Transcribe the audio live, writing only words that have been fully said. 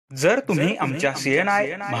जर तुम्ही आमच्या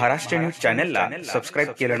CNI महाराष्ट्र न्यूज चॅनलला सबस्क्राइब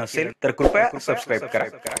केलं नसेल तर कृपया सबस्क्राइब करा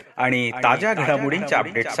आणि ताज्या घडामोडींच्या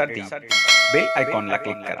अपडेटसाठी बेल आयकॉनला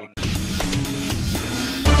क्लिक करा।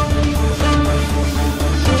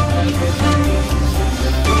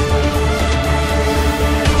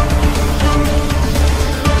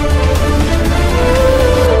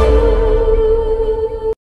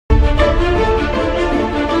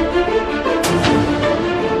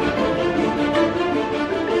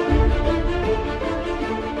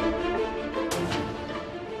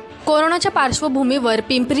 कोरोनाच्या पार्श्वभूमीवर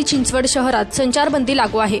पिंपरी चिंचवड शहरात संचारबंदी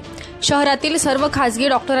लागू आहे। शहरातील सर्व खासगी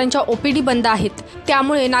डॉक्टरांच्या OPD बंद आहेत।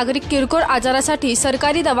 त्यामुळे नागरिक किरकोळ आजारासाठी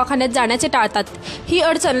सरकारी दवाखान्यात जाण्याचे टाळतात। ही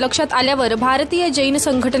अडचण लक्षात आल्यावर भारतीय जैन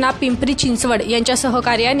संघटना पिंपरी चिंचवड यांच्या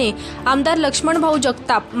सहकार्याने आमदार लक्ष्मणभाऊ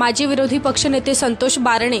जगताप, माजी विरोधी पक्षनेते संतोष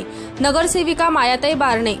बारणे, नगरसेविका मायाताई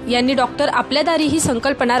बारणे यांनी डॉक्टर आपल्या दारी ही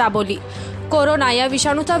संकल्पना राबवली। कोरोना या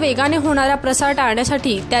विषाणूचा वेगाने होणारा प्रसार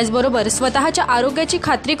टाळण्यासाठी त्याचबरोबर स्वतःच्या आरोग्याची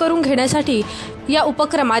खात्री करून घेण्यासाठी या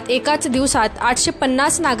उपक्रमात एकाच दिवसात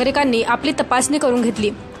 850 नागरिकांनी आपली तपासणी करून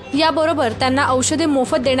घेतली। याबरोबर त्यांना औषधे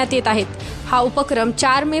मोफत देण्यात येत आहेत। हा उपक्रम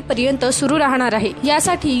 4 मे पर्यंत सुरू राहणार आहे।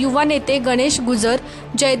 यासाठी युवा नेते गणेश गुजर,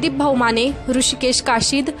 जयदीप भाऊ माने, ऋषिकेश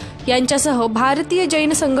काशीद यांच्यासह भारतीय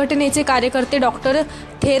जैन संघटनेचे कार्यकर्ते डॉक्टर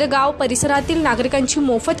थेरगाव परिसरातील नागरिकांची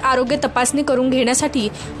मोफत आरोग्य तपासणी करून घेण्यासाठी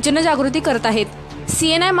जनजागृती करत आहेत।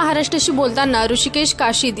 CNI महाराष्ट्राशी बोलताना ऋषिकेश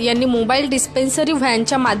काशीद यांनी मोबाईल डिस्पेन्सरी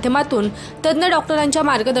व्हॅनच्या माध्यमातून तज्ञ डॉक्टरांच्या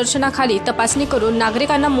मार्गदर्शनाखाली तपासणी करून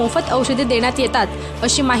नागरिकांना मोफत औषधे देण्यात येतात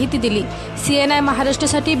अशी माहिती दिली। CNI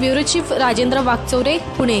महाराष्ट्रासाठी ब्युरो चीफ राजेंद्र वागचौरे,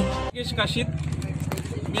 पुणे। ऋषिकेश काशीद,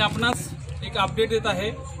 मी आपणास एक अपडेट देत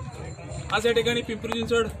आहे। आज या ठिकाणी पिंपरी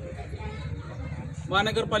चिंचवड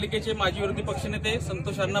महानगरपालिकेचे माजी विरोधी पक्षनेते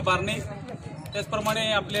संतोष अण्णा बारणे,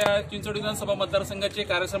 त्याचप्रमाणे आपल्या चिंचवड विधानसभा मतदारसंघाचे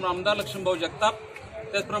कार्यक्रम आमदार लक्ष्मणभाऊ जगताप,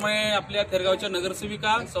 त्याचप्रमाणे आपल्या थेरगावच्या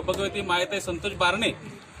नगरसेविका सौभाग्यवती मायाताई संतोष बारणे,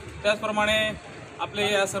 त्याचप्रमाणे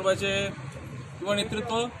आपले या सर्वांचे युवा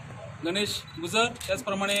नेतृत्व गणेश गुजर,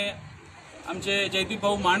 त्याचप्रमाणे आमचे जयदीप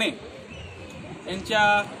भाऊ माने यांच्या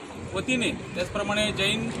वतीने, त्याचप्रमाणे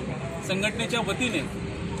जैन संघटनेच्या वतीने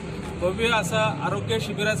भव्य असं आरोग्य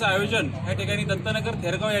शिबिराचं आयोजन या ठिकाणी दत्तनगर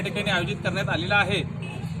थेरगाव या ठिकाणी आयोजित करण्यात आलेलं आहे।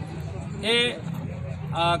 हे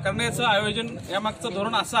करण्याचं आयोजन यामागचं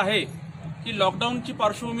धोरण असं आहे की लॉकडाऊनची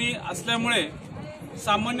पार्श्वभूमी असल्यामुळे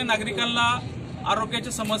सामान्य नागरिकांना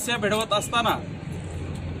आरोग्याच्या समस्या भेडवत असताना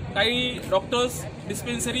काही डॉक्टर्स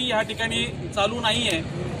डिस्पेन्सरी या ठिकाणी चालू नाही आहे,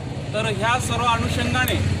 तर ह्या सर्व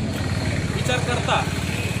अनुषंगाने विचार करता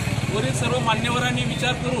वरील सर्व मान्यवरांनी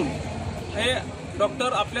विचार करून हे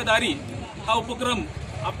डॉक्टर आपल्या दारी हा उपक्रम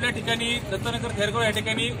आपल्या ठिकाणी दत्तनगर थेरगाव या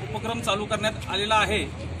ठिकाणी उपक्रम चालू करण्यात आलेला आहे।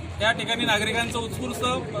 या ठिकाणी नागरिकांचा उत्स्फूर्त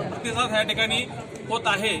प्रतिसाद या ठिकाणी होत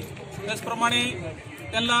आहे। त्याचप्रमाणे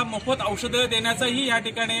त्यांना मोफत औषधं देण्याचाही या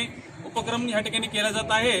ठिकाणी उपक्रम या ठिकाणी केला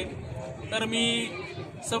जात आहे। तर मी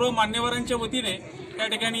सर्व मान्यवरांच्या वतीने या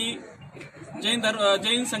ठिकाणी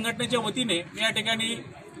जैन संघटनेच्या वतीने मी या ठिकाणी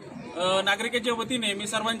नागरिकांच्या वतीने मी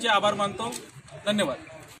सर्वांचे आभार मानतो। धन्यवाद।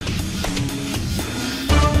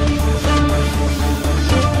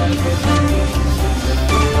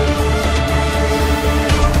 Thank you.